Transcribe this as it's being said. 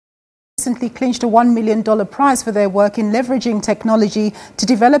Recently clinched a $1 million prize for their work in leveraging technology to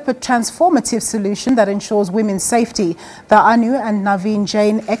develop a transformative solution that ensures women's safety. The Anu and Naveen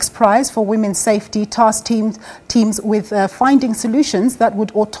Jain XPRIZE for Women's Safety tasked teams with finding solutions that would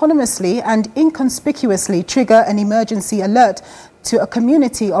autonomously and inconspicuously trigger an emergency alert to a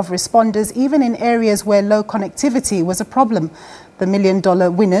community of responders, even in areas where low connectivity was a problem. The $1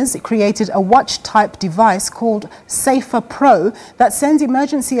 million winners created a watch-type device called Safer Pro that sends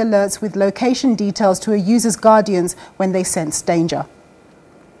emergency alerts with location details to a user's guardians when they sense danger.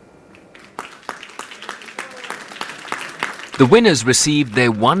 The winners received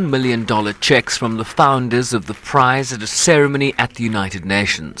their $1 million checks from the founders of the prize at a ceremony at the United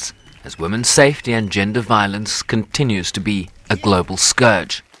Nations, as women's safety and gender violence continues to be a global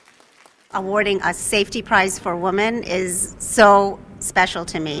scourge. Awarding a safety prize for women is so special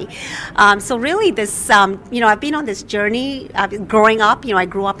to me. So really this, I've been on this journey growing up. I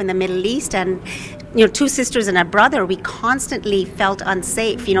grew up in the Middle East, and two sisters and a brother, we constantly felt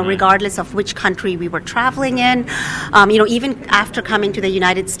unsafe, regardless of which country we were traveling in. Even after coming to the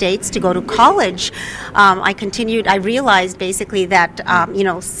United States to go to college, I realized basically that,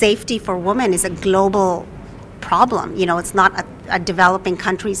 safety for women is a global problem. It's not a developing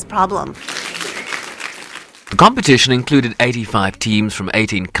country's problem. The competition included 85 teams from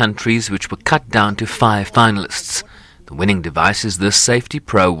 18 countries, which were cut down to 5 finalists. The winning device is this Safety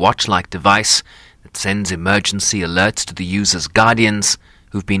Pro watch-like device that sends emergency alerts to the user's guardians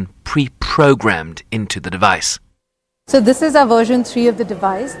who've been pre-programmed into the device. So this is our version 3 of the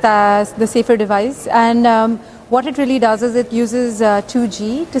device, that's the Safer device, and what it really does is it uses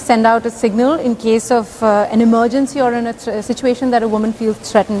 2G to send out a signal in case of an emergency or in a situation that a woman feels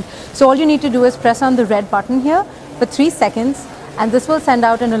threatened. So all you need to do is press on the red button here for 3 seconds, and this will send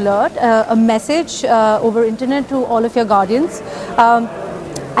out an alert, a message over internet to all of your guardians.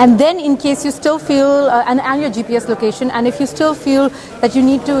 And then in case you still feel, and your GPS location, and if you still feel that you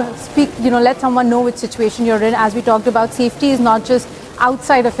need to speak, let someone know which situation you're in. As we talked about, safety is not just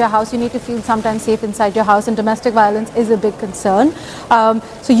outside of your house. You need to feel sometimes safe inside your house, and domestic violence is a big concern.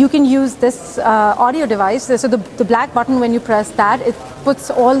 So you can use this audio device. So the black button, when you press that, it puts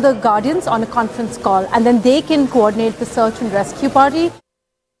all the guardians on a conference call, and then they can coordinate the search and rescue party.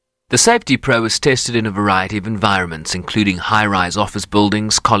 The Safety Pro is tested in a variety of environments, including high-rise office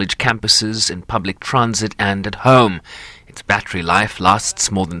buildings, college campuses, in public transit and at home. Its battery life lasts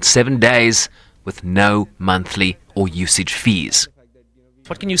more than 7 days with no monthly or usage fees.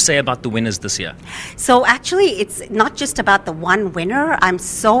 What can you say about the winners this year? So actually, it's not just about the one winner. I'm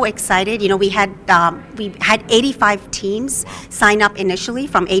so excited. We had 85 teams sign up initially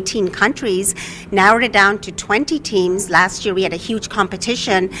from 18 countries, narrowed it down to 20 teams. Last year we had a huge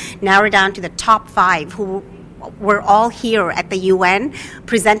competition, narrowed down to the top 5 who were all here at the UN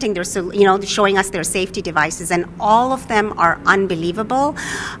presenting their, showing us their safety devices, and all of them are unbelievable.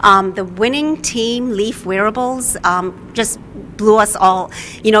 The winning team, Leaf Wearables, just blew us all.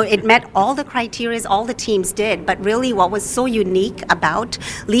 It met all the criteria, all the teams did, but really what was so unique about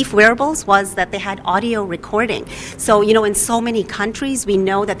Leaf Wearables was that they had audio recording. So, in so many countries, we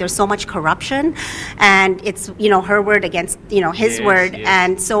know that there's so much corruption, and it's, her word against, his word. Yes.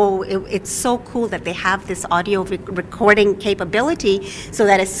 And so it's so cool that they have this audio recording capability, so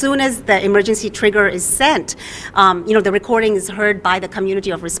that as soon as the emergency trigger is sent, the recording is heard by the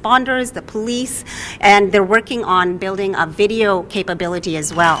community of responders, the police, and they're working on building a video capability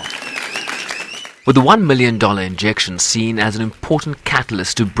as well. With the $1 million injection seen as an important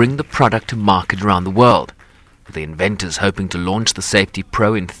catalyst to bring the product to market around the world, with the inventors hoping to launch the Safety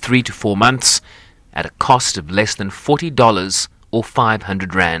Pro in 3 to 4 months at a cost of less than $40 or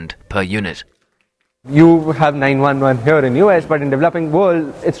 500 Rand per unit. You have 911 here in US, but in developing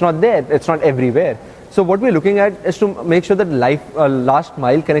world, it's not there. It's not everywhere. So what we're looking at is to make sure that last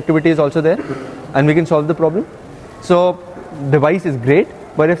mile connectivity is also there, and we can solve the problem. So device is great,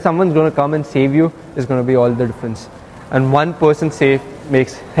 but if someone's going to come and save you, it's going to be all the difference. And one person safe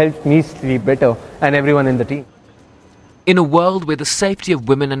helps me sleep better, and everyone in the team. In a world where the safety of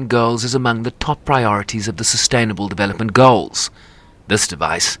women and girls is among the top priorities of the Sustainable Development Goals, this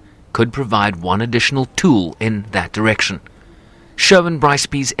device could provide one additional tool in that direction. Sherwin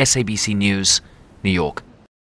Brycepe's SABC News, New York.